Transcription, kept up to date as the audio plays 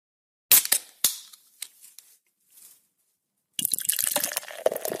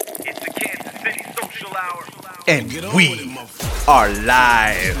And we are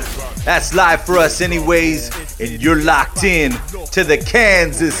live. That's live for us anyways. And you're locked in to the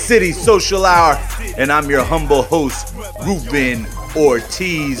Kansas City Social Hour. And I'm your humble host, Ruben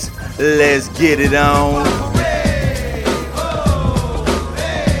Ortiz. Let's get it on.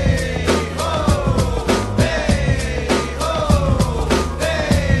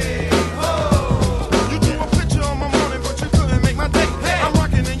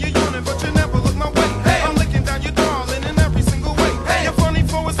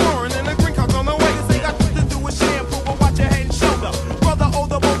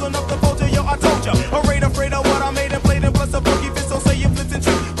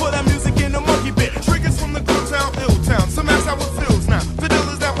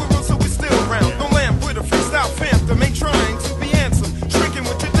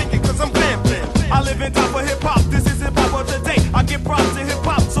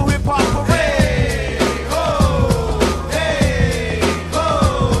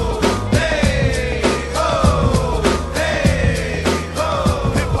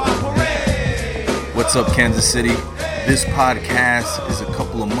 What's up, Kansas City? This podcast is a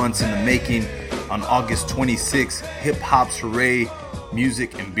couple of months in the making. On August 26th, Hip Hop's Hooray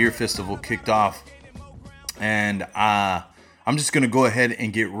Music and Beer Festival kicked off. And I'm just going to go ahead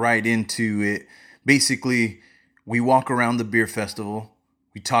and get right into it. Basically, we walk around the beer festival.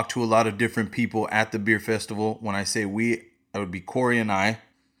 We talk to a lot of different people at the beer festival. When I say we, it would be Corey and I.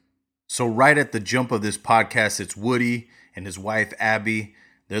 So right at the jump of this podcast, it's Woody and his wife, Abby.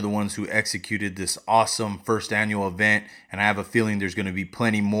 They're the ones who executed this awesome first annual event, and I have a feeling there's going to be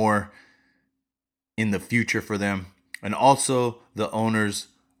plenty more in the future for them. And also the owners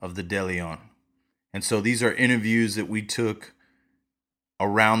of the De Leon. And so these are interviews that we took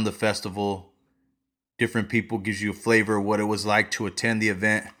around the festival. Different people, gives you a flavor of what it was like to attend the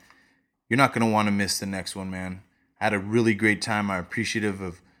event. You're not going to want to miss the next one, man. I had a really great time. I'm appreciative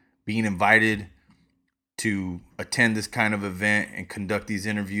of being invited to attend this kind of event and conduct these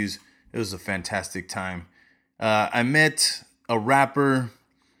interviews. It was a fantastic time. I met a rapper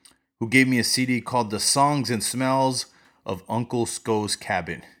who gave me a CD called The Songs and Smells of Uncle Sco's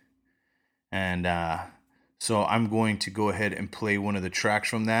Cabin. And so I'm going to go ahead and play one of the tracks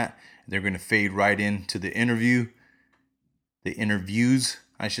from that. They're going to fade right into the interviews,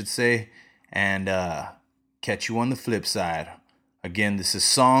 I should say, and catch you on the flip side. Again, this is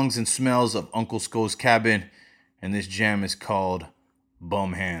Songs and Smells of Uncle Sco's Cabin, and this jam is called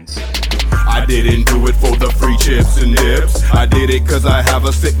Bum Hands. I didn't do it for the free chips and dips. I did it cause I have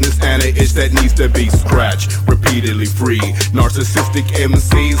a sickness and an itch that needs to be scratched. Repeatedly free. Narcissistic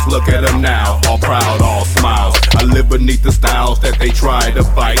MCs, look at them now. All proud, all smiles. I live beneath the styles that they try to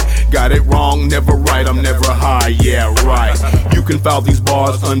fight. Got it wrong, never right, I'm never high, yeah right. You can file these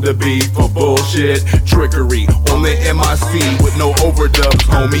bars under B for bullshit. Trickery on the MIC with no overdubs,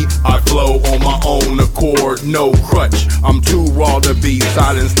 homie. I flow on my own accord, no crutch. I'm too raw to be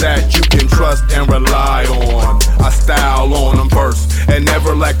silenced that you can trust and rely on. I style on them first and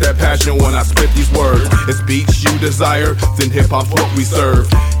never lack that passion when I spit these words. It's beats you desire, then hip-hop's what we serve.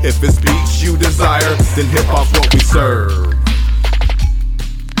 If it's beats you desire, then hip-hop's what we serve.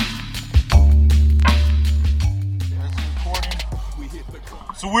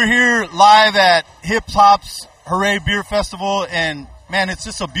 So we're here live at Hip Hop's Hooray Beer Festival, and man, it's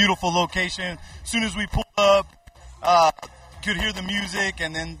just a beautiful location. As soon as we pulled up, could hear the music,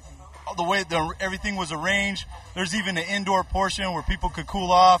 and then the way everything was arranged. There's even an indoor portion where people could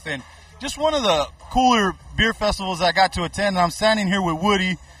cool off, and just one of the cooler beer festivals I got to attend. And I'm standing here with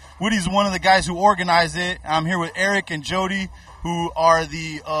Woody. Woody's one of the guys who organized it. I'm here with Eric and Jody, who are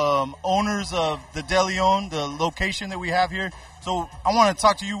the owners of the De Leon, the location that we have here. So I want to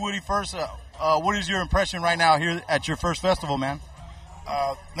talk to you, Woody, first. What is your impression right now here at your first festival, man?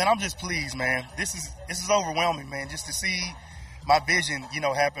 Man, I'm just pleased, man. This is overwhelming, man. Just to see my vision,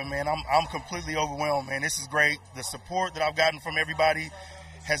 happen, man. I'm completely overwhelmed, man. This is great. The support that I've gotten from everybody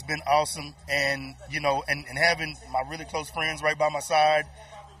has been awesome, and and having my really close friends right by my side,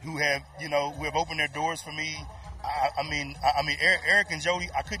 who have opened their doors for me. I mean, Eric and Jody,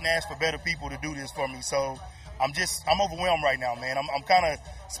 I couldn't ask for better people to do this for me. So I'm overwhelmed right now, man. I'm kind of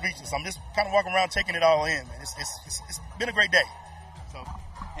speechless. I'm just kind of walking around taking it all in, man. It's been a great day. So.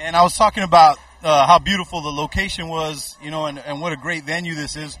 And I was talking about how beautiful the location was, and what a great venue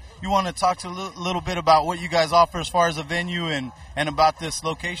this is. You want to talk to a little bit about what you guys offer as far as a venue and about this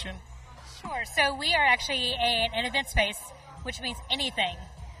location? Sure. So we are actually an event space, which means anything.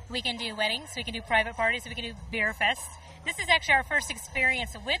 We can do weddings, we can do private parties, we can do beer fests. This is actually our first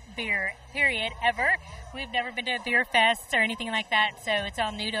experience with beer, period, ever. We've never been to a beer fest or anything like that, so it's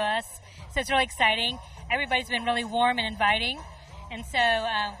all new to us. So it's really exciting. everybody's been really warm and inviting. And so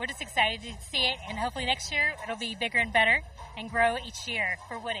we're just excited to see it, and hopefully next year it'll be bigger and better and grow each year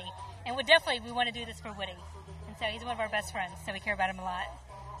for Woody. And we want to do this for Woody. And so he's one of our best friends, so we care about him a lot.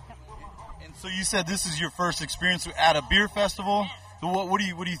 And so you said this is your first experience at a beer festival. So what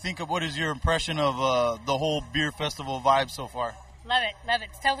do you think of? What is your impression of the whole beer festival vibe so far? Love it.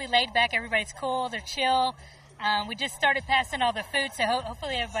 It's totally laid back. Everybody's cool. They're chill. We just started passing all the food, so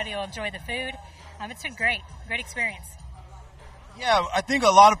hopefully everybody will enjoy the food. It's been great experience. Yeah, I think a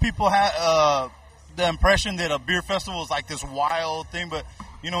lot of people had the impression that a beer festival is like this wild thing, but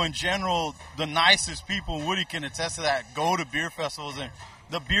in general, the nicest people, Woody can attest to that, go to beer festivals, and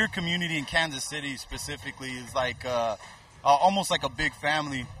the beer community in Kansas City specifically is like almost like a big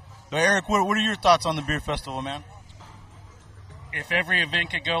family. So Eric, what are your thoughts on the beer festival, man? If every event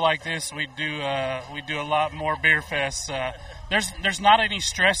could go like this, we'd do a lot more beer fests. There's not any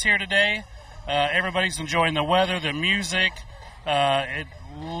stress here today. Everybody's enjoying the weather, the music. It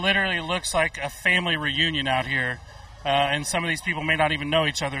literally looks like a family reunion out here, and some of these people may not even know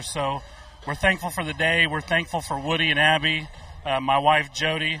each other. So we're thankful for the day. We're thankful for Woody and Abby, my wife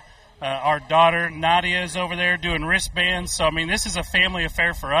Jody, our daughter Nadia is over there doing wristbands. So this is a family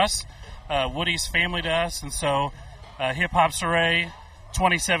affair for us. Woody's family to us, and so. Hip Hop's Hooray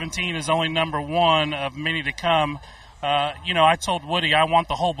 2017 is only number one of many to come. I told Woody I want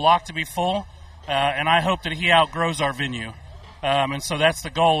the whole block to be full, and I hope that he outgrows our venue. And so that's the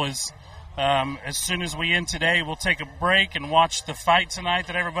goal is as soon as we end today, we'll take a break and watch the fight tonight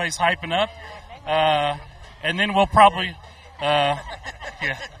that everybody's hyping up. And then we'll probably,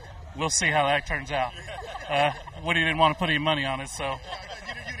 we'll see how that turns out. Woody didn't want to put any money on it, so.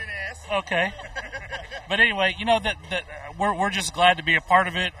 You didn't ask. Okay. But anyway, that we're just glad to be a part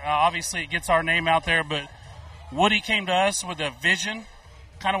of it. Obviously, it gets our name out there, but Woody came to us with a vision,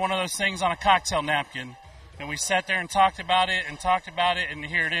 kind of one of those things on a cocktail napkin, and we sat there and talked about it, and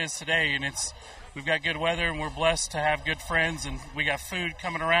here it is today. And we've got good weather, and we're blessed to have good friends, and we got food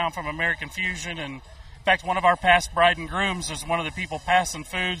coming around from American Fusion. And in fact, one of our past bride and grooms is one of the people passing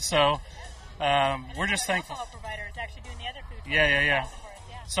food, so we're just thankful. Provider is actually doing the other food. Yeah.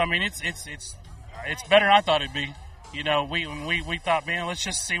 So it's better than I thought it'd be. We thought, man, let's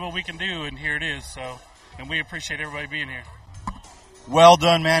just see what we can do, and here it is. So, and we appreciate everybody being here. Well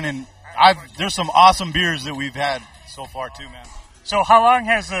done, man. And there's some awesome beers that we've had so far too, man. So, how long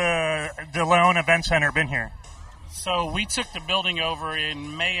has the Leon Event Center been here? So, we took the building over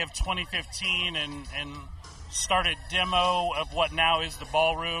in May of 2015 and started demo of what now is the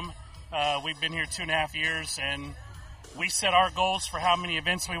ballroom. We've been here 2.5 years, and we set our goals for how many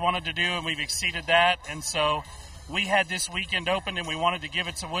events we wanted to do, and we've exceeded that. And so we had this weekend open, and we wanted to give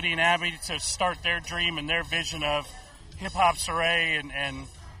it to Woody and Abby to start their dream and their vision of Hip Hop's Hooray. And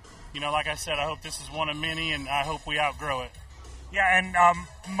like I said, I hope this is one of many, and I hope we outgrow it. Yeah, and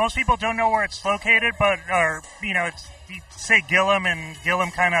most people don't know where it's located, but it's, you say Gillum, and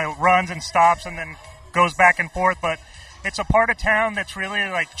Gillum kind of runs and stops and then goes back and forth, but it's a part of town that's really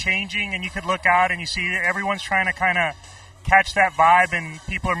like changing, and you could look out and you see everyone's trying to kind of catch that vibe, and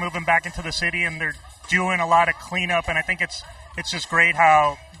people are moving back into the city, and they're doing a lot of cleanup. And I think it's just great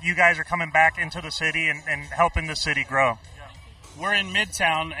how you guys are coming back into the city and helping the city grow. We're in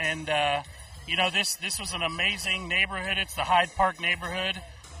Midtown, and this was an amazing neighborhood. It's the Hyde Park neighborhood,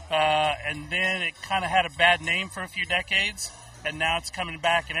 and then it kind of had a bad name for a few decades, and now it's coming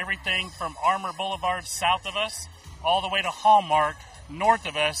back, and everything from Armour Boulevard south of us all the way to Hallmark north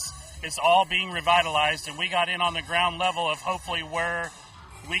of us is all being revitalized, and we got in on the ground level of hopefully where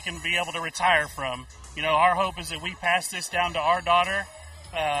we can be able to retire from. Our hope is that we pass this down to our daughter,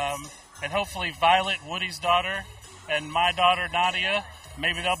 and hopefully Violet, Woody's daughter, and my daughter Nadia,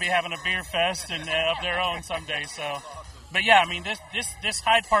 maybe they'll be having a beer fest and of their own someday. So, but yeah, this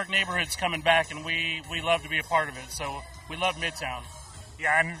Hyde Park neighborhood's coming back, and we love to be a part of it. So we love Midtown.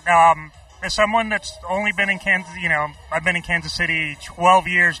 Yeah, and as someone that's only been in Kansas, I've been in Kansas City 12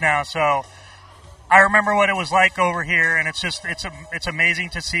 years now, so I remember what it was like over here, and it's amazing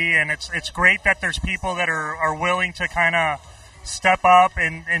to see, and it's great that there's people that are willing to kind of step up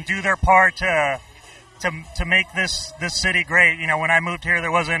and do their part to make this city great. When I moved here,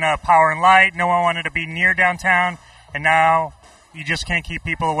 there wasn't a power and light. No one wanted to be near downtown, and now you just can't keep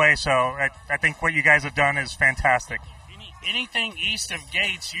people away. So I think what you guys have done is fantastic. Anything east of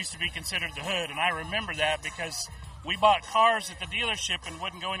Gates used to be considered the hood, and I remember that because we bought cars at the dealership and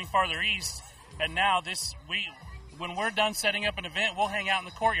wouldn't go any farther east. And now when we're done setting up an event, we'll hang out in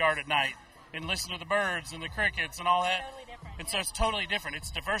the courtyard at night and listen to the birds and the crickets and all that. Totally different. And so it's totally different.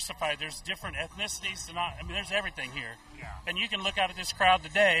 It's diversified. There's different ethnicities. There's everything here. Yeah. And you can look out at this crowd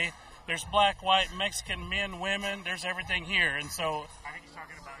today, There's black, white, Mexican, men, women. There's everything here. And so I think he's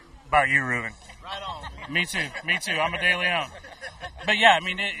talking about you, Ruben. Right on. Me too. I'm a De Leon. But yeah, I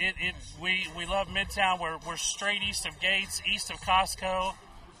mean, we love Midtown. We're straight east of Gates, east of Costco.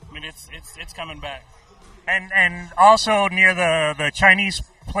 I mean, it's coming back. And also near the Chinese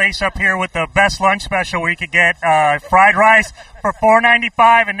place up here with the best lunch special, where you could get fried rice for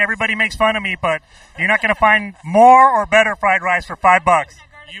 $4.95, and everybody makes fun of me, but you're not going to find more or better fried rice for $5.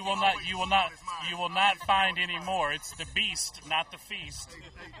 You will not find any more. It's the beast, not the feast.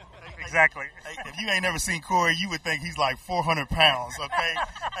 Exactly. Hey, if you ain't never seen Corey, you would think he's like 400 pounds. Okay,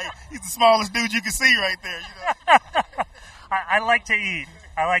 hey, he's the smallest dude you can see right there. You know. I like to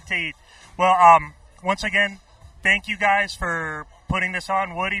eat. Well, once again, thank you guys for putting this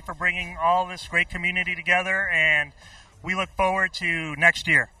on, Woody, for bringing all this great community together, and we look forward to next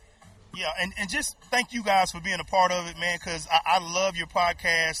year. Yeah, and just thank you guys for being a part of it, man, because I love your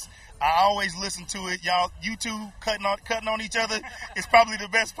podcast. I always listen to it. Y'all, you two cutting on each other is probably the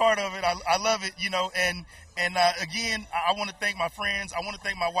best part of it. I love it, you know, and again, I want to thank my friends. I want to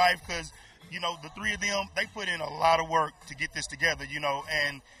thank my wife because, you know, the three of them, they put in a lot of work to get this together, you know,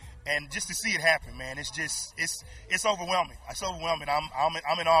 and just to see it happen, man, it's just, it's overwhelming. It's overwhelming.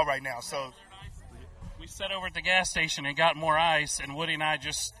 I'm in awe right now, so. We sat over at the gas station and got more ice, and Woody and I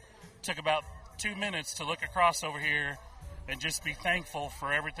just took about 2 minutes to look across over here and just be thankful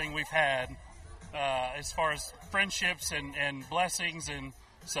for everything we've had as far as friendships and blessings. And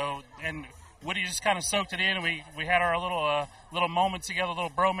so, and Woody just kind of soaked it in, and we had our little moment together, a little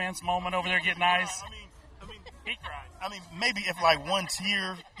bromance moment over there getting ice. I mean, he cried. I mean, maybe if like one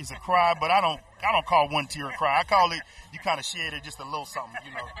tear is a cry, but I don't call one tear a cry. I call it, you kind of shed it just a little something,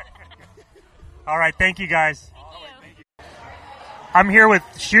 you know. All right, thank you guys. I'm here with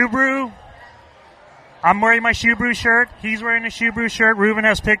Shoe Brew. I'm wearing my Shoe Brew shirt. He's wearing a Shoe Brew shirt. Ruben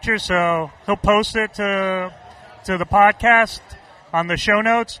has pictures, so he'll post it to the podcast on the show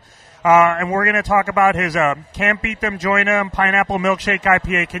notes. And we're going to talk about his Can't Beat Them, Join Them Pineapple Milkshake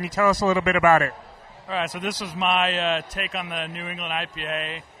IPA. Can you tell us a little bit about it? All right, so this is my take on the New England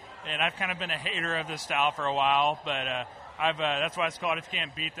IPA, and I've kind of been a hater of this style for a while, but that's why it's called If You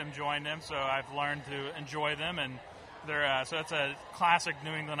Can't Beat Them, Join Them. So I've learned to enjoy them, and they're so it's a classic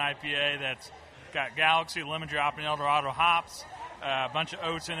New England IPA that's got Galaxy, Lemon Drop, and Eldorado hops, a bunch of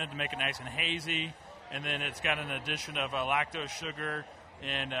oats in it to make it nice and hazy, and then it's got an addition of lactose sugar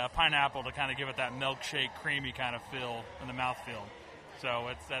and pineapple to kind of give it that milkshake, creamy kind of feel in the mouthfeel. So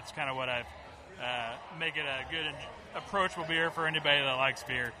that's kind of what I've make it a good, approachable beer for anybody that likes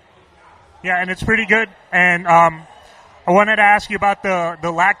beer. Yeah, and it's pretty good. And I wanted to ask you about the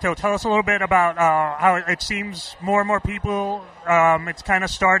lacto. Tell us a little bit about how it seems more and more people, it's kind of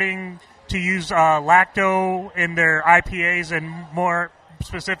starting to use lacto in their IPAs and more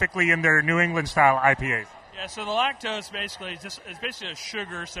specifically in their New England style IPAs. Yeah, so the lactose basically is basically a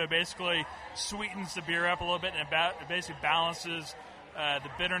sugar, so it basically sweetens the beer up a little bit, and it basically balances the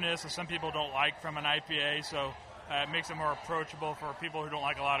bitterness that some people don't like from an IPA, so it makes it more approachable for people who don't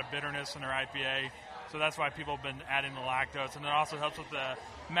like a lot of bitterness in their IPA. So that's why people have been adding the lactose, and it also helps with the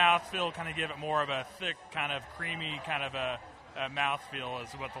mouthfeel, kind of give it more of a thick, kind of creamy, kind of a mouthfeel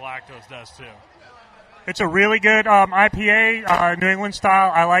is what the lactose does too. It's a really good IPA, New England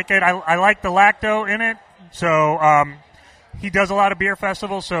style. I like it. I like the lacto in it. So he does a lot of beer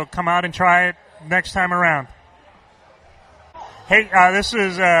festivals, so come out and try it next time around. Hey, this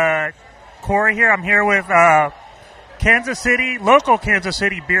is Corey here. I'm here with local Kansas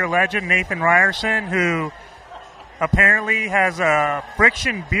City beer legend Nathan Ryerson, who apparently has a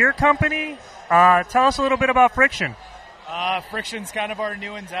Friction Beer Company. Tell us a little bit about Friction. Friction's kind of our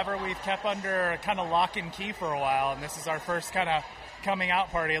new endeavor. We've kept under kind of lock and key for a while, and this is our first kind of coming out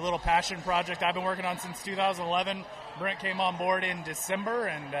party, a little passion project I've been working on since 2011. Brent came on board in December,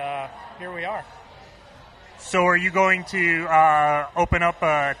 and here we are. So are you going to open up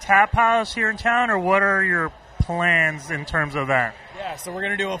a tap house here in town, or what are your plans in terms of that? Yeah, so we're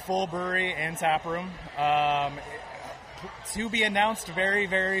going to do a full brewery and tap room. To be announced very,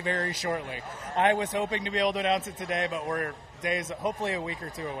 very, very shortly. I was hoping to be able to announce it today, but we're hopefully a week or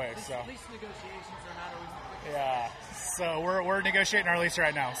two away. So lease negotiations are not always. Yeah, so we're negotiating our lease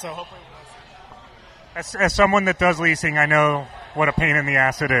right now. So hopefully. As someone that does leasing, I know what a pain in the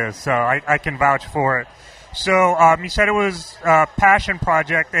ass it is, so I can vouch for it. So you said it was a passion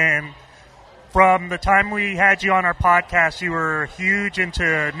project, and from the time we had you on our podcast, you were huge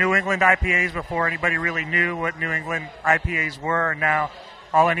into New England IPAs before anybody really knew what New England IPAs were, and now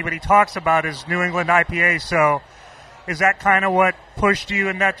all anybody talks about is New England IPAs. So is that kind of what pushed you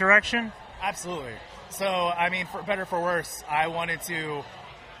in that direction? Absolutely. So, I mean, for better or for worse, I wanted to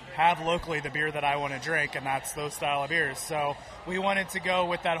have locally the beer that I want to drink, and that's those style of beers. So we wanted to go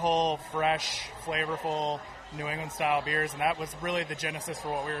with that whole fresh, flavorful New England style beers, and that was really the genesis for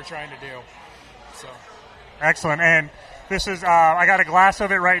what we were trying to do. So excellent. And this is I got a glass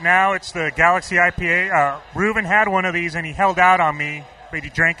of it right now. It's the Galaxy IPA. Reuben had one of these and he held out on me, but he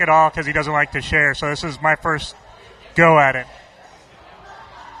drank it all because he doesn't like to share. So this is my first go at it.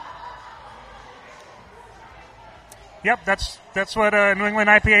 Yep, that's what a New England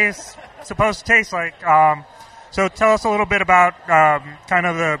IPA is supposed to taste like. So tell us a little bit about kind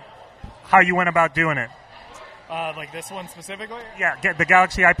of how you went about doing it. Like this one specifically? Yeah, get the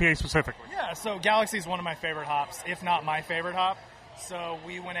Galaxy IPA specifically. Yeah, so Galaxy is one of my favorite hops, if not my favorite hop. So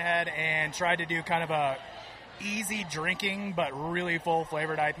we went ahead and tried to do kind of a easy drinking but really full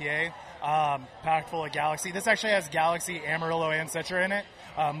flavored IPA, packed full of Galaxy. This actually has Galaxy, Amarillo, and Citra in it.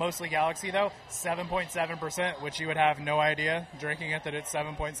 Mostly Galaxy, though. 7.7%, which you would have no idea drinking it that it's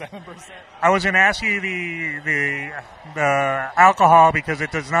 7.7%. I was going to ask you the alcohol because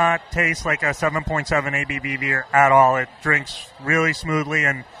it does not taste like a 7.7 ABV beer at all. It drinks really smoothly,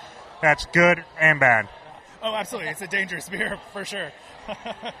 and that's good and bad. Oh, absolutely. It's a dangerous beer, for sure.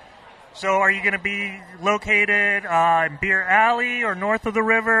 So are you going to be located in Beer Alley or north of the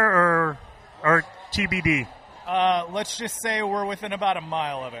river or TBD? Let's just say we're within about a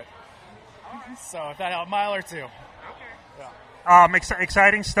mile of it. So if that a mile or two. Okay.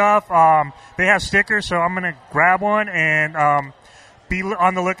 Exciting stuff. They have stickers, so I'm going to grab one and be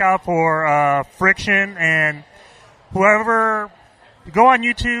on the lookout for Friction. And whoever, go on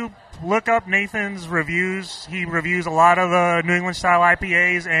YouTube, look up Nathan's reviews. He reviews a lot of the New England style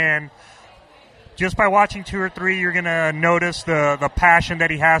IPAs, and just by watching 2 or 3, you're going to notice the passion that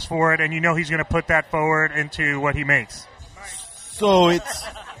he has for it, and you know he's going to put that forward into what he makes. So it's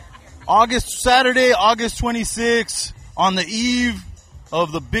Saturday, August 26th, on the eve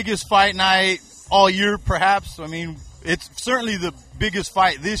of the biggest fight night all year, perhaps. I mean, it's certainly the biggest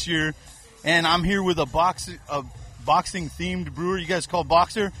fight this year, and I'm here with a boxing-themed brewer. You guys call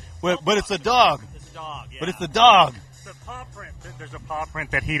Boxer? But it's a dog. It's a dog, yeah. But it's a dog. The paw print. There's a paw print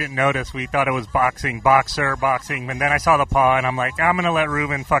that he didn't notice. We thought it was boxing, and then I saw the paw, and I'm like, I'm going to let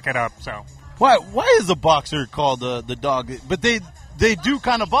Reuben fuck it up. So why is a boxer called the dog? But they do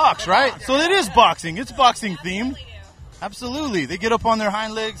kind of box, right? So it is boxing. It's boxing themed. Absolutely. They get up on their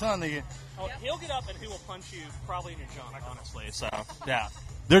hind legs, huh? He'll get up and he will punch you probably in your junk, honestly. So, yeah.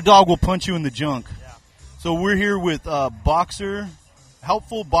 Their dog will punch you in the junk. Yeah. So we're here with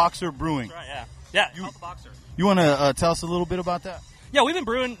Helpful Boxer Brewing. That's right, yeah. Yeah, Helpful Boxer. You want to tell us a little bit about that? Yeah, we've been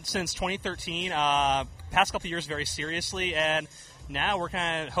brewing since 2013. Past couple years very seriously, and now we're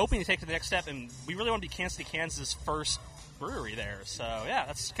kind of hoping to take it to the next step, and we really want to be Kansas City, Kansas' first brewery there. So, yeah,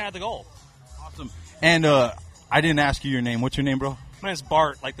 that's kind of the goal. Awesome. And I didn't ask you your name. What's your name, bro? My name's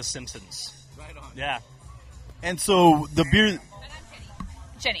Bart, like The Simpsons. Right on. Yeah. And so the beer...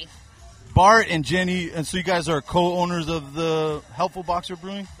 Jenny. Bart and Jenny, and so you guys are co-owners of the Helpful Boxer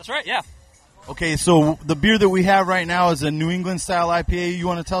Brewing? That's right, yeah. Okay, so the beer that we have right now is a New England-style IPA. You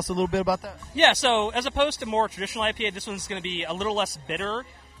want to tell us a little bit about that? Yeah, so as opposed to more traditional IPA, this one's going to be a little less bitter,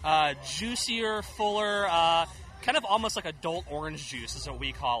 juicier, fuller, kind of almost like adult orange juice is what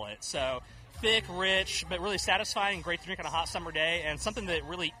we call it. So thick, rich, but really satisfying, great to drink on a hot summer day, and something that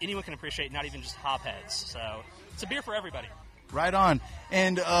really anyone can appreciate, not even just hopheads. So it's a beer for everybody. Right on.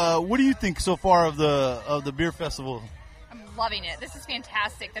 And what do you think so far of the beer festival? I'm loving it. This is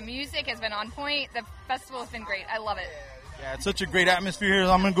fantastic. The music has been on point. The festival has been great. I love it. Yeah, it's such a great atmosphere here.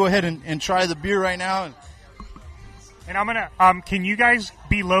 I'm going to go ahead and try the beer right now. And I'm going to, can you guys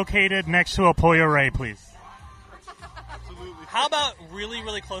be located next to a Hooray, please? Absolutely. How about really,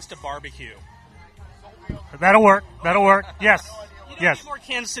 really close to barbecue? That'll work. Yes. You don't yes. get more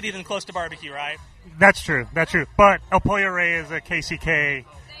Kansas City than close to barbecue, right? That's true. But El Pollo Rey is a KCK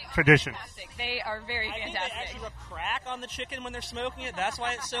tradition. Fantastic. They are very fantastic. I think they actually rub crack on the chicken when they're smoking it. That's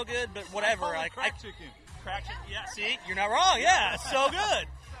why it's so good. But whatever. Crack chicken. Crack chicken. Yeah. See, you're not wrong. Yeah, it's so good.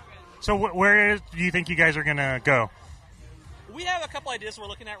 So where do you think you guys are gonna go? We have a couple ideas we're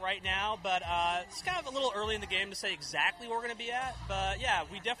looking at right now, but it's kind of a little early in the game to say exactly where we're going to be at. But, yeah,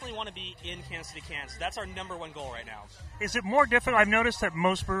 we definitely want to be in Kansas City, Kansas. That's our number one goal right now. Is it more difficult? I've noticed that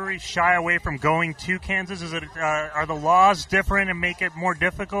most breweries shy away from going to Kansas. Is it? Are the laws different and make it more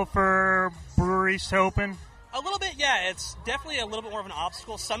difficult for breweries to open? A little bit, yeah. It's definitely a little bit more of an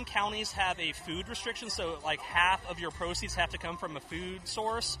obstacle. Some counties have a food restriction, so like half of your proceeds have to come from a food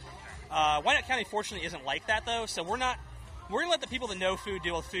source. Wyandotte County, fortunately, isn't like that, though, so we're going to let the people that know food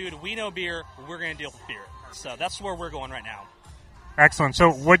deal with food. We know beer. We're going to deal with beer. So that's where we're going right now. Excellent.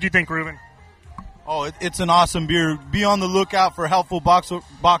 So what do you think, Reuben? Oh, it's an awesome beer. Be on the lookout for Helpful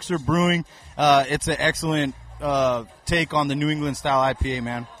Boxer Brewing. It's an excellent take on the New England style IPA,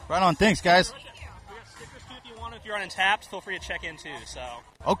 man. Right on. Thanks, guys. We got stickers too if you want. If you're on Untapped, feel free to check in too. So.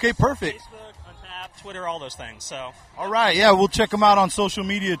 Okay, perfect. Facebook, Untapped, Twitter, all those things. So. All right, yeah, we'll check them out on social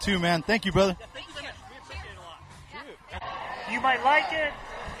media too, man. Thank you, brother. Yeah, thank you very much. We appreciate it a lot. You might like it.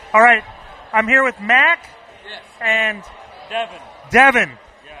 All right, I'm here with Mac and Devin.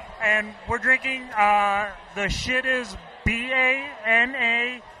 Yeah. And we're drinking the shit is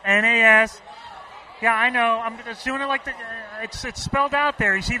BANANAS. Yeah, I know. I'm just doing it like it's spelled out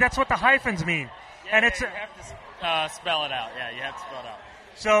there. You see, that's what the hyphens mean. Yeah, and it's you have to spell it out. Yeah, you have to spell it out.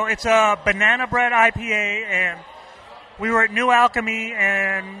 So it's a banana bread IPA, and we were at New Alchemy,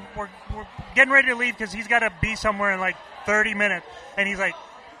 and we're getting ready to leave because he's got to be somewhere in like 30 minutes, and he's like,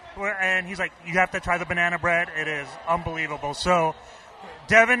 you have to try the banana bread. It is unbelievable. So,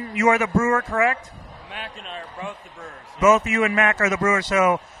 Devin, you are the brewer, correct? Mac and I are both the brewers. Yeah. Both you and Mac are the brewers.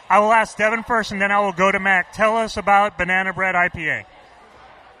 So I will ask Devin first, and then I will go to Mac. Tell us about banana bread IPA.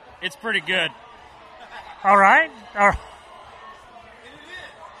 It's pretty good. All right.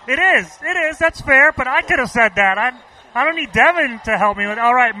 It is. That's fair, but I could have said that. I don't need Devin to help me with.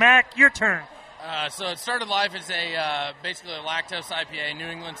 All right, Mac, your turn. So it started life as basically a lactose IPA, New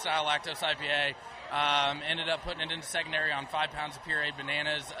England style lactose IPA. Ended up putting it into secondary on 5 pounds of pureed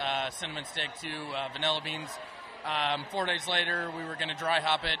bananas, cinnamon stick, 2 vanilla beans. 4 days later, we were going to dry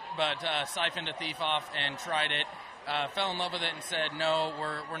hop it, but siphoned a thief off and tried it. Fell in love with it and said, no,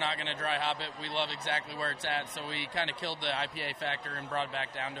 we're not going to dry hop it. We love exactly where it's at. So we kind of killed the IPA factor and brought it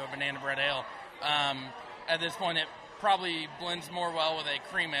back down to a banana bread ale. At this point, it probably blends more well with a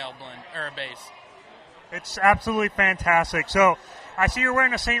cream ale blend or a base. It's absolutely fantastic. So I see you're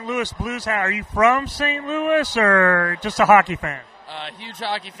wearing a St. Louis Blues hat. Are you from St. Louis or just a hockey fan? Huge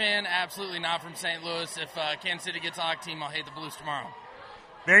hockey fan. Absolutely not from St. Louis. If Kansas City gets a hockey team, I'll hate the Blues tomorrow.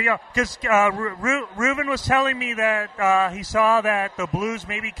 There you go. Because Reuven was telling me that he saw that the Blues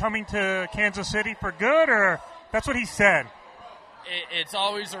may be coming to Kansas City for good, or that's what he said. It's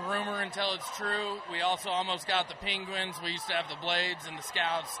always a rumor until it's true. We also almost got the Penguins. We used to have the Blades and the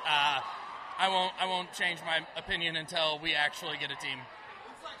Scouts. I won't change my opinion until we actually get a team.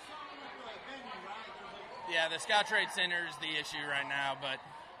 Yeah, the Scout Trade Center is the issue right now, but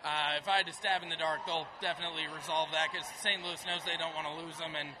if I had to stab in the dark, they'll definitely resolve that because St. Louis knows they don't want to lose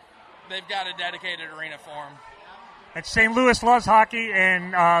them, and they've got a dedicated arena for them. And St. Louis loves hockey,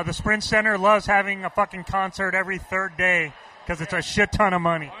 and the Sprint Center loves having a fucking concert every third day because it's a shit ton of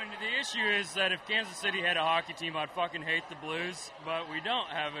money. I mean, the issue is that if Kansas City had a hockey team, I'd fucking hate the Blues, but we don't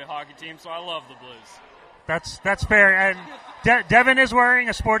have a hockey team, so I love the Blues. That's fair. And Devin is wearing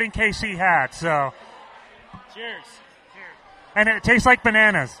a Sporting KC hat, so... Cheers. And it tastes like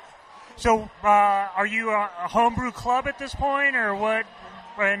bananas. So, are you a homebrew club at this point, or what?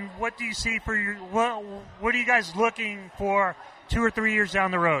 And what do you see for your? What are you guys looking for 2 or 3 years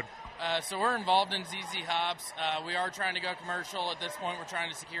down the road? So we're involved in ZZ Hops. We are trying to go commercial at this point. We're trying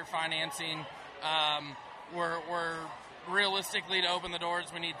to secure financing. We're realistically to open the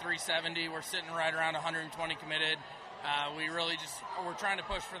doors, we need 370. We're sitting right around 120 committed. We're trying to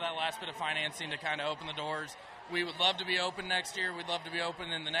push for that last bit of financing to kind of open the doors. We would love to be open next year. We'd love to be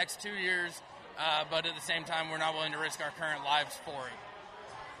open in the next 2 years. But at the same time, we're not willing to risk our current lives for it.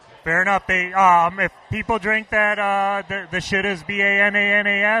 Fair enough. If people drink that, the shit is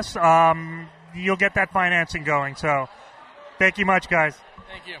BANANAS, you'll get that financing going. So thank you much, guys.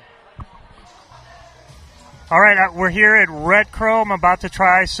 Thank you. All right, we're here at Red Crow. I'm about to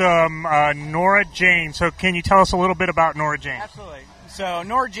try some Nora Jane. So can you tell us a little bit about Nora Jane? Absolutely. So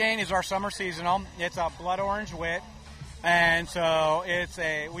Nora Jane is our summer seasonal. It's a blood orange wit. And so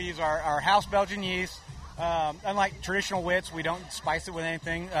we use our house Belgian yeast. Unlike traditional wits, we don't spice it with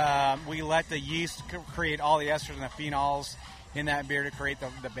anything. We let the yeast create all the esters and the phenols in that beer to create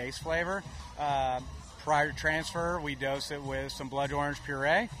the base flavor. Prior to transfer, we dose it with some blood orange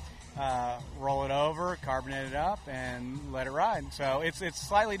puree. Roll it over, carbonate it up, and let it ride. So it's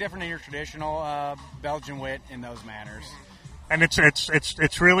slightly different than your traditional Belgian wit in those manners. And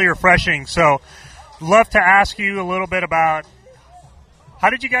it's really refreshing. So, love to ask you a little bit about how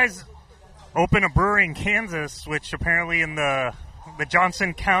did you guys open a brewery in Kansas, which apparently in the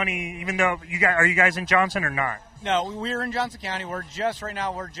Johnson County, even though are you guys in Johnson or not? No, we're in Johnson County. We're just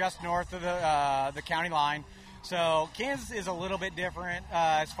north of the county line. So Kansas is a little bit different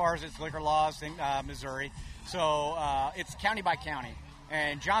as far as its liquor laws than Missouri. So it's county by county.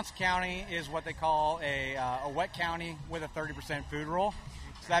 And Johnson County is what they call a wet county with a 30% food rule.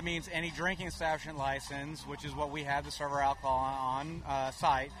 So that means any drinking establishment license, which is what we have to serve our alcohol on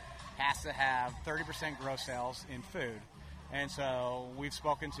site, has to have 30% gross sales in food. And so we've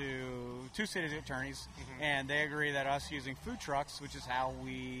spoken to 2 city attorneys, and they agree that us using food trucks, which is how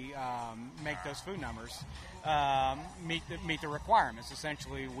we make those food numbers, meet the requirements.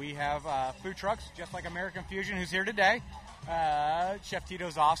 Essentially, we have food trucks, just like American Fusion, who's here today. Chef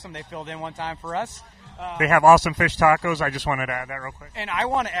Tito's awesome. They filled in one time for us. They have awesome fish tacos. I just wanted to add that real quick. And I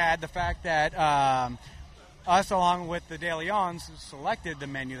want to add the fact that us, along with the De Leons, selected the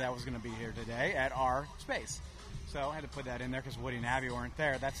menu that was going to be here today at our space. So I had to put that in there because Woody and Abby weren't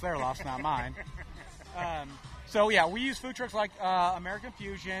there. That's their loss, not mine. So, yeah, we use food trucks like American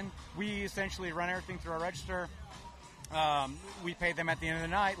Fusion. We essentially run everything through our register. We pay them at the end of the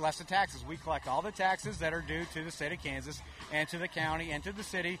night, less the taxes. We collect all the taxes that are due to the state of Kansas and to the county and to the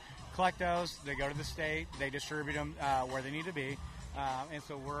city. Collect those. They go to the state. They distribute them where they need to be. And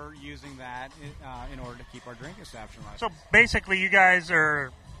so we're using that in order to keep our drinking establishment license. So basically, you guys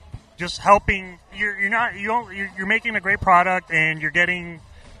are just helping. You're making a great product, and you're getting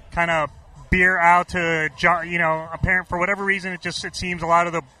kind of beer out to, apparent for whatever reason. It seems a lot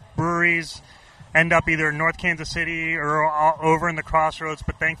of the breweries end up either in North Kansas City or over in the Crossroads.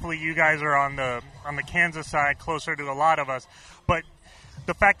 But thankfully, you guys are on the Kansas side, closer to a lot of us. But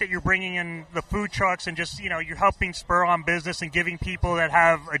the fact that you're bringing in the food trucks and just, you're helping spur on business and giving people that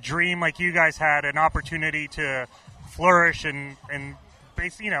have a dream like you guys had an opportunity to flourish and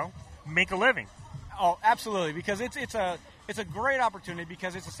basically, make a living. Oh, absolutely, because it's a great opportunity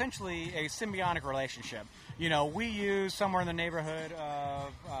because it's essentially a symbiotic relationship. We use somewhere in the neighborhood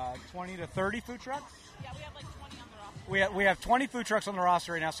of 20 to 30 food trucks. Yeah, we have like 20 on the roster. We have 20 food trucks on the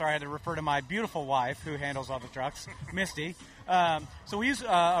roster right now. Sorry, I had to refer to my beautiful wife who handles all the trucks, Misty. So we use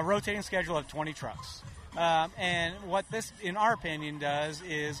a rotating schedule of 20 trucks. And what this, in our opinion, does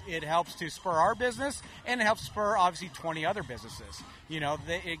is it helps to spur our business, and it helps spur, obviously, 20 other businesses.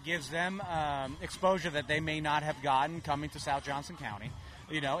 It gives them exposure that they may not have gotten coming to South Johnson County.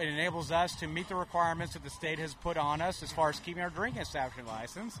 It enables us to meet the requirements that the state has put on us as far as keeping our drinking establishment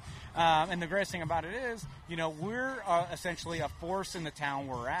license. And the greatest thing about it is, we're essentially a force in the town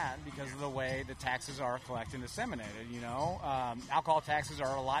we're at because of the way the taxes are collected and disseminated. Alcohol taxes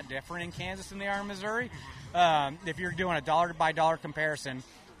are a lot different in Kansas than they are in Missouri. If you're doing a dollar-by-dollar comparison,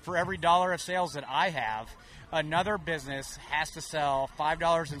 for every dollar of sales that I have, another business has to sell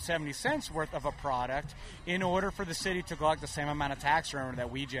 $5.70 worth of a product in order for the city to collect the same amount of tax revenue that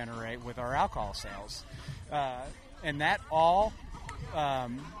we generate with our alcohol sales. And that all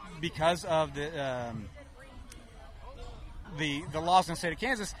because of the laws in the state of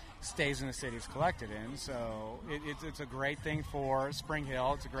Kansas stays in the city it's collected in. So it's a great thing for Spring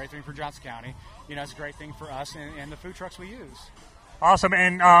Hill. It's a great thing for Johnson County. It's a great thing for us and the food trucks we use. Awesome.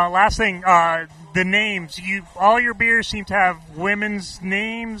 And last thing, the names. All your beers seem to have women's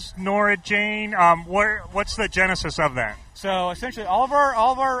names. Nora Jane. What's the genesis of that? So essentially, all of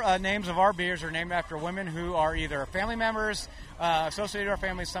our names of our beers are named after women who are either family members, associated with our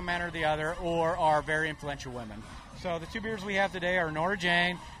family in some manner or the other, or are very influential women. So the 2 beers we have today are Nora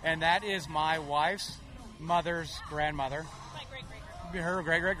Jane, and that is my wife's mother's grandmother. Her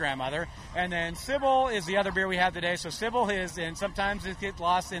great-great-grandmother. And then Sybil is the other beer we have today. So Sybil is, and sometimes it gets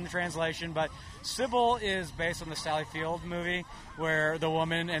lost in the translation, but Sybil is based on the Sally Field movie where the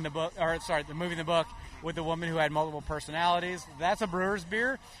woman in the book, the movie in the book with the woman who had multiple personalities. That's a brewer's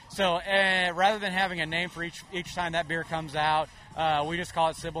beer. So rather than having a name for each time that beer comes out, we just call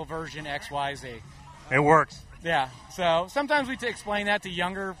it Sybil version XYZ. It works. Yeah, so sometimes we explain that to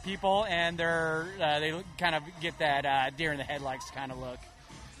younger people, and they kind of get that deer in the headlights kind of look.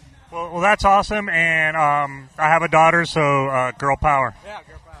 Well, that's awesome, and I have a daughter, so girl power. Yeah,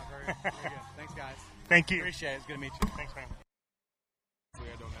 girl power. Very good. Thanks, guys. Thank you. Appreciate it. It's good to meet you. Thanks,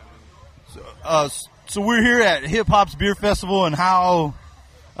 So man. we're here at Hip Hop's Beer Festival, and how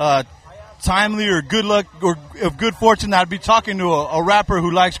timely or good luck or of good fortune that I'd be talking to a rapper who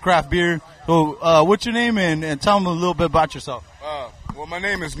likes craft beer. So, what's your name, and tell them a little bit about yourself. Well, my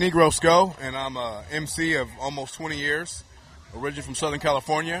name is Negro Sco, and I'm a MC of almost 20 years, originally from Southern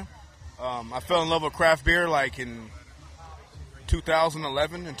California. I fell in love with craft beer like in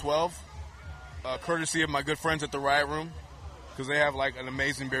 2011 and 12, courtesy of my good friends at the Riot Room, because they have like an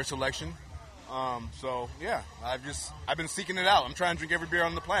amazing beer selection. So, yeah, I've been seeking it out. I'm trying to drink every beer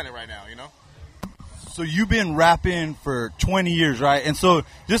on the planet right now, So you've been rapping for 20 years, right? And so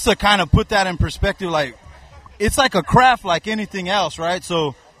just to kind of put that in perspective, like it's like a craft like anything else, right?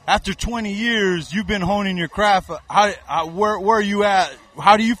 So after 20 years, you've been honing your craft. Where are you at?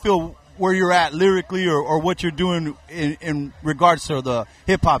 How do you feel where you're at lyrically or what you're doing in regards to the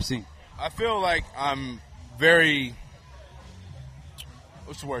hip-hop scene? I feel like I'm very,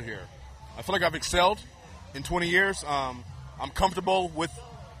 what's the word here? I feel like I've excelled in 20 years. I'm comfortable with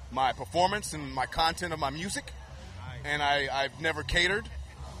my performance and my content of my music, and I've never catered.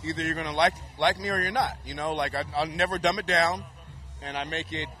 Either you're gonna like me or you're not. You know, like I'll never dumb it down, and I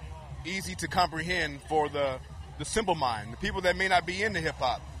make it easy to comprehend for the simple mind, the people that may not be into hip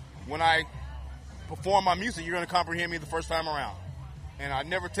hop. When I perform my music, you're gonna comprehend me the first time around, and I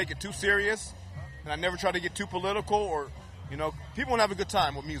never take it too serious, and I never try to get too political or, you know, people want to have a good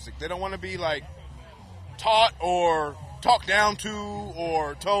time with music. They don't want to be like taught or talked down to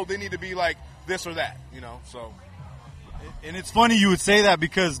or told they need to be like this or that, you know. So, and it's funny you would say that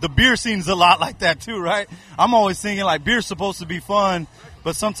because the beer scene's a lot like that too, right? I'm always thinking like beer's supposed to be fun,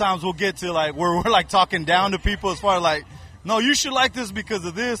 but sometimes we'll get to like where we're like talking down to people as far as like, no, you should like this because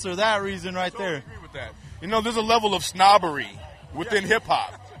of this or that reason right there. I agree with that. You know, there's a level of snobbery within hip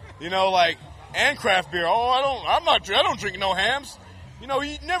hop. You know, like, and craft beer. Oh, I don't drink no hams. You know,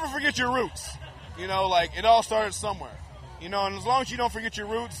 you never forget your roots. You know, like, it all started somewhere. You know, and as long as you don't forget your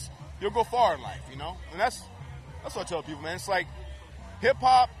roots, you'll go far in life, you know? And that's what I tell people, man. It's like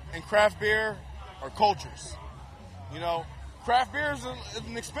hip-hop and craft beer are cultures. You know, craft beer is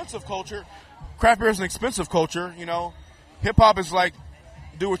an expensive culture. Craft beer is an expensive culture, you know. Hip-hop is like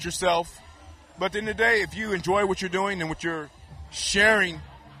do it yourself. But at the end of the day, if you enjoy what you're doing and what you're sharing,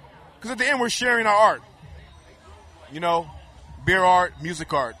 because at the end we're sharing our art, you know, beer art,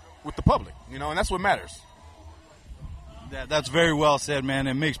 music art with the public, you know, and that's what matters. That's very well said, man.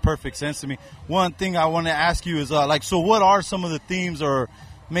 It makes perfect sense to me. One thing I want to ask you is, like, so what are some of the themes or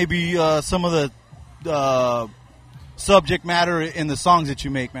maybe some of the subject matter in the songs that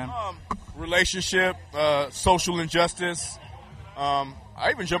you make, man? Relationship, social injustice.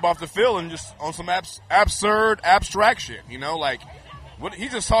 I even jump off the field and just on some absurd, abstract shit, you know, like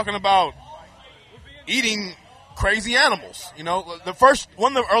he's just talking about eating crazy animals, you know.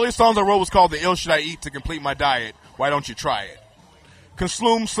 One of the earliest songs I wrote was called "The Ill Should I Eat to Complete My Diet? Why Don't You Try It?"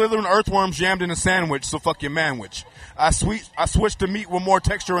 Consume slithering earthworms jammed in a sandwich, so fuck your manwich. I switch to meat with more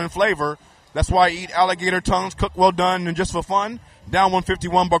texture and flavor. That's why I eat alligator tongues, cooked well done, and just for fun, down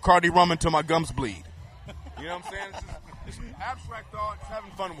 151 Bacardi rum until my gums bleed. You know what I'm saying? It's an abstract thought, just having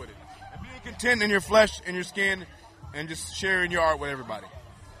fun with it. And being content in your flesh and your skin and just sharing your art with everybody.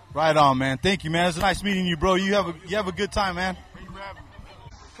 Right on, man. Thank you, man. It's nice meeting you, bro. You have a good time, man. Thank you for having me.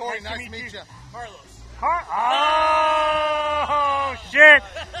 Corey, nice to meet you. Carlos. Oh, shit.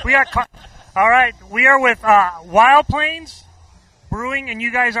 We got all right. We are with Wild Plains Brewing, and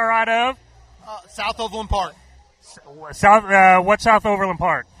you guys are out of? South Overland Park. What's South Overland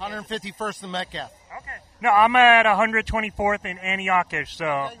Park? 151st and Metcalf. Okay. No, I'm at 124th in Antiochish, so.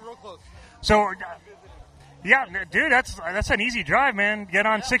 Yeah, you're real close. So, yeah, dude, that's an easy drive, man. Get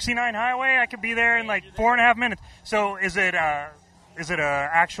on 69 highway. I could be there in like 4.5 minutes. So, is it a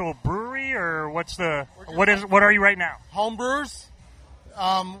actual brewery or what are you right now? Home brewers.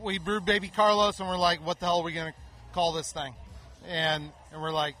 We brewed Baby Carlos, and we're like, what the hell are we gonna call this thing? And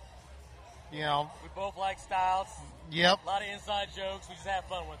we're like, you know, we both like styles. Yep. A lot of inside jokes. We just have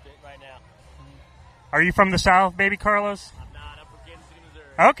fun with it right now. Are you from the South, Baby Carlos? I'm not. I'm from Kansas City,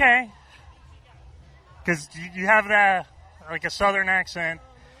 Missouri. Okay. Because you have that, like a Southern accent.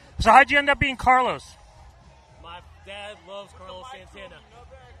 So how'd you end up being Carlos? My dad loves Carlos Santana.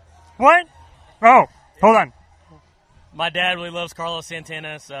 What? Oh, hold on. My dad really loves Carlos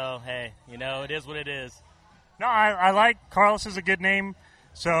Santana, so, hey, you know, it is what it is. No, I like Carlos is a good name.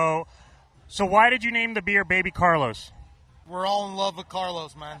 So why did you name the beer Baby Carlos? We're all in love with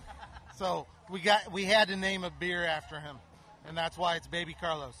Carlos, man. So we had to name a beer after him, and that's why it's Baby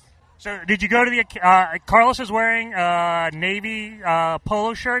Carlos. So did you go to the Carlos is wearing a Navy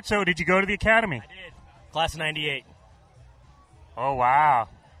polo shirt, so did you go to the academy? I did. Class of 98. Oh, wow.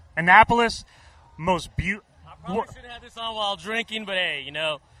 Annapolis, most beautiful. I probably shouldn't have this on while drinking, but hey, you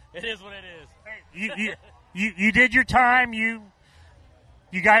know, it is what it is. Hey, you did your time. You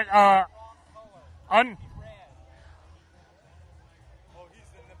got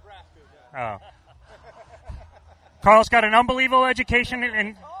Oh. Carlos got an unbelievable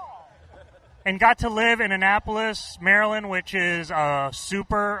education and got to live in Annapolis, Maryland, which is a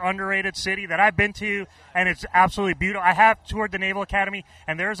super underrated city that I've been to, and it's absolutely beautiful. I have toured the Naval Academy,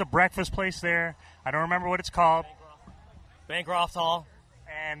 and there's a breakfast place there. I don't remember what it's called. Bancroft Hall.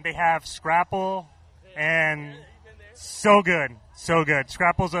 And they have Scrapple, and so good. So good.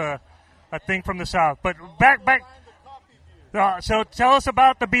 Scrapple's a thing from the South. But back. So tell us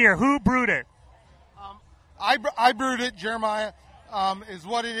about the beer. Who brewed it? I brewed it. Jeremiah is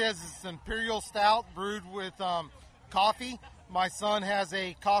what it is. It's an imperial stout brewed with coffee. My son has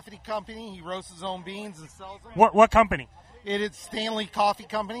a coffee company. He roasts his own beans and sells them. What company? It is Stanley Coffee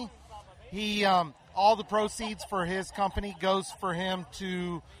Company. He all the proceeds for his company goes for him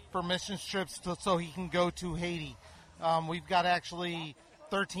for mission trips so he can go to Haiti. We've got actually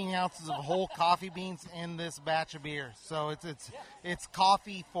 13 ounces of whole coffee beans in this batch of beer, so it's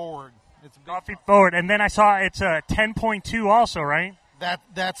coffee forward. It's coffee forward, and then I saw it's a 10.2 also, right?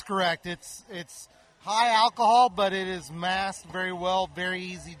 That's correct. It's high alcohol, but it is masked very well, very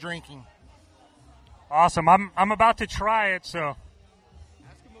easy drinking. Awesome. I'm about to try it, so.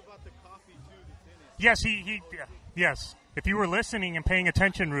 Ask him about the coffee too. Yes, yes. If you were listening and paying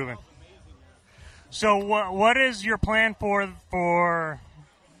attention, Ruben. So what is your plan for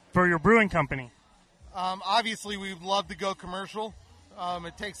your brewing company? Obviously, we'd love to go commercial.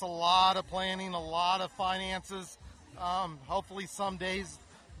 It takes a lot of planning, a lot of finances. Hopefully, some days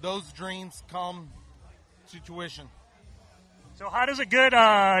those dreams come to tuition. So how does a good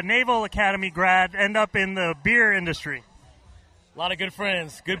Naval Academy grad end up in the beer industry? A lot of good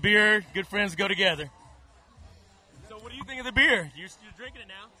friends. Good beer, good friends go together. So what do you think of the beer? You're drinking it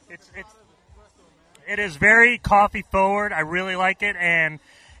now? It is very coffee forward. I really like it, and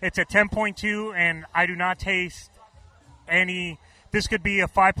it's a 10.2, and I do not taste any. This could be a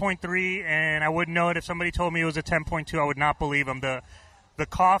 5.3, and I wouldn't know it if somebody told me it was a 10.2. I would not believe them. The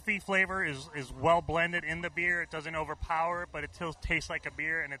coffee flavor is well blended in the beer. It doesn't overpower it, but it still tastes like a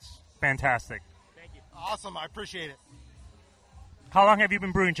beer, and it's fantastic. Thank you. Awesome. I appreciate it. How long have you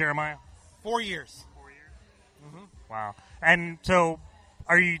been brewing, Jeremiah? 4 years. 4 years? Mm-hmm. Wow. And so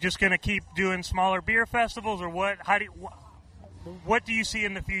are you just going to keep doing smaller beer festivals, or what? What do you see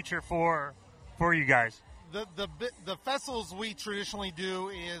in the future for you guys? The festivals we traditionally do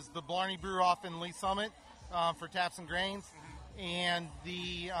is the Blarney Brew Off in Lee Summit for Taps and Grains, and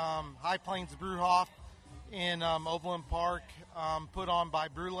the High Plains Brew Off in Overland Park, put on by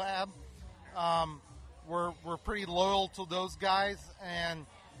Brew Lab. We're pretty loyal to those guys, and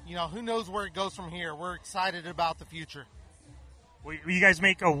who knows where it goes from here. We're excited about the future. Well, you guys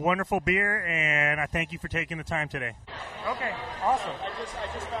make a wonderful beer, and I thank you for taking the time today. Okay, awesome. I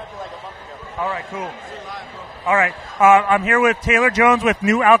just found you like a month ago. All right, cool. All right, I'm here with Taylor Jones with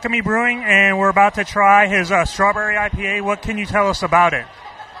New Alchemy Brewing, and we're about to try his strawberry IPA. What can you tell us about it?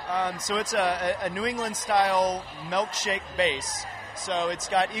 So it's a New England style milkshake base. So it's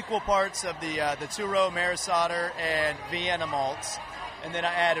got equal parts of the two-row Maris Otter and Vienna malts. And then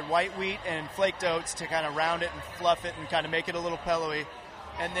I added white wheat and flaked oats to kind of round it and fluff it and kind of make it a little pillowy.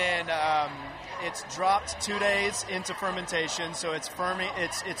 And then it's dropped 2 days into fermentation, so it's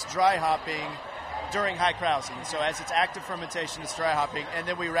dry hopping during high krausen. So as it's active fermentation, it's dry hopping. And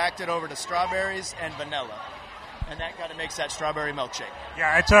then we racked it over to strawberries and vanilla. And that kind of makes that strawberry milkshake.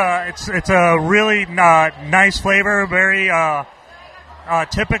 Yeah, it's a really nice flavor, very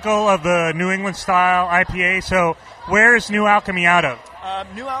typical of the New England style IPA. So where is New Alchemy out of?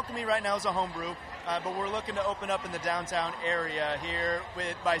 New Alchemy right now is a home brew, but we're looking to open up in the downtown area here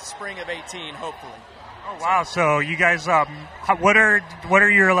by spring of 18, hopefully. Oh wow! So you guys, what are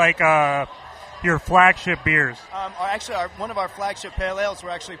your flagship beers? One of our flagship pale ales we're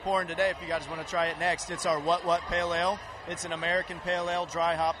actually pouring today. If you guys want to try it next, it's our What Pale Ale. It's an American pale ale,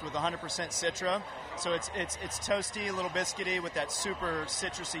 dry hopped with 100% Citra. So it's toasty, a little biscuity with that super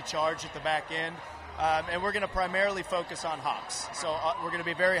citrusy charge at the back end. And we're going to primarily focus on hops. So we're going to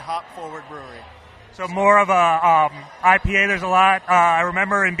be very hop-forward brewery. So more of a IPA. There's a lot. I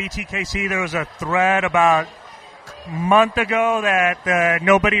remember in BTKC there was a thread about a month ago that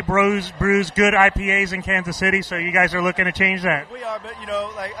nobody brews good IPAs in Kansas City. So you guys are looking to change that. We are, but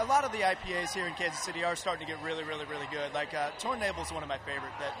like a lot of the IPAs here in Kansas City are starting to get really, really, really good. Like Tornado is one of my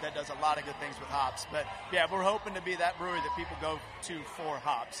favorite that does a lot of good things with hops. But yeah, we're hoping to be that brewery that people go to for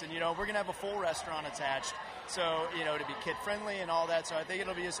hops. And we're going to have a full restaurant attached. So, to be kid friendly and all that. So I think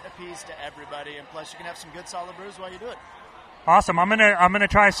it'll be just appease to everybody. And plus you can have some good solid brews while you do it. Awesome. I'm gonna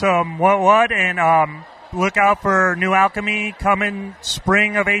try some what and look out for New Alchemy coming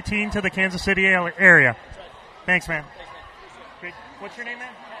spring of 18 to the Kansas City area. Thanks, man. What's your name,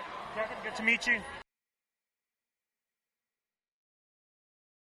 man? Kevin. Good to meet you.